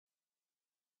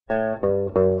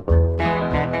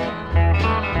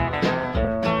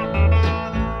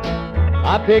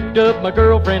I picked up my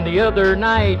girlfriend the other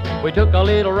night. We took a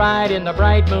little ride in the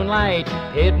bright moonlight,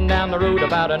 heading down the road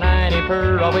about a 90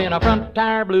 per. When a front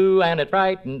tire blew and it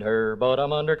frightened her, but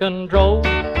I'm under control.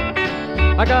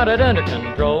 I got it under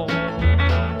control.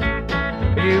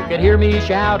 You could hear me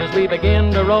shout as we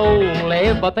begin to roll.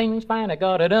 Everything's fine, I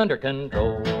got it under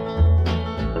control.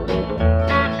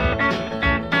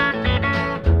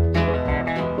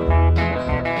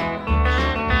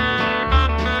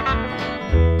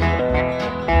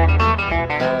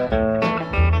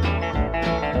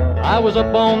 I was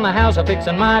up on the house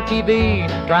a-fixin' my TV,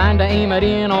 trying to aim it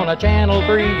in on a channel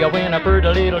 3. When a pretty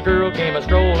little girl came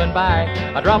a-strolling by,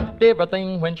 I dropped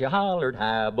everything when she hollered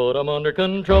hi, but I'm under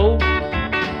control.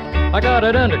 I got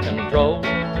it under control.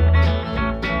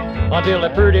 Until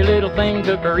that pretty little thing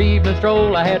took her evening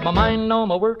stroll, I had my mind on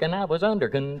my work and I was under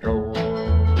control.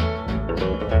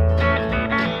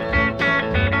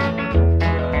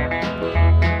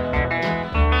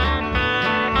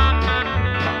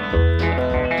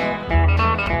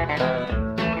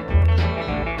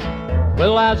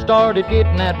 Well, I started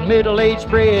getting that middle-aged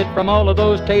spread from all of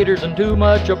those taters and too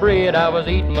much of bread. I was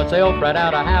eating myself right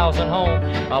out of house and home.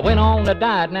 I went on a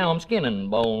diet, now I'm skin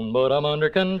and bone, but I'm under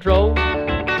control.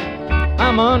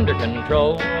 I'm under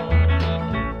control.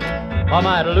 I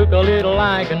might look a little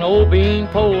like an old bean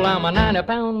pole. I'm a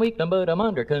 90-pound weakling, but I'm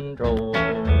under control.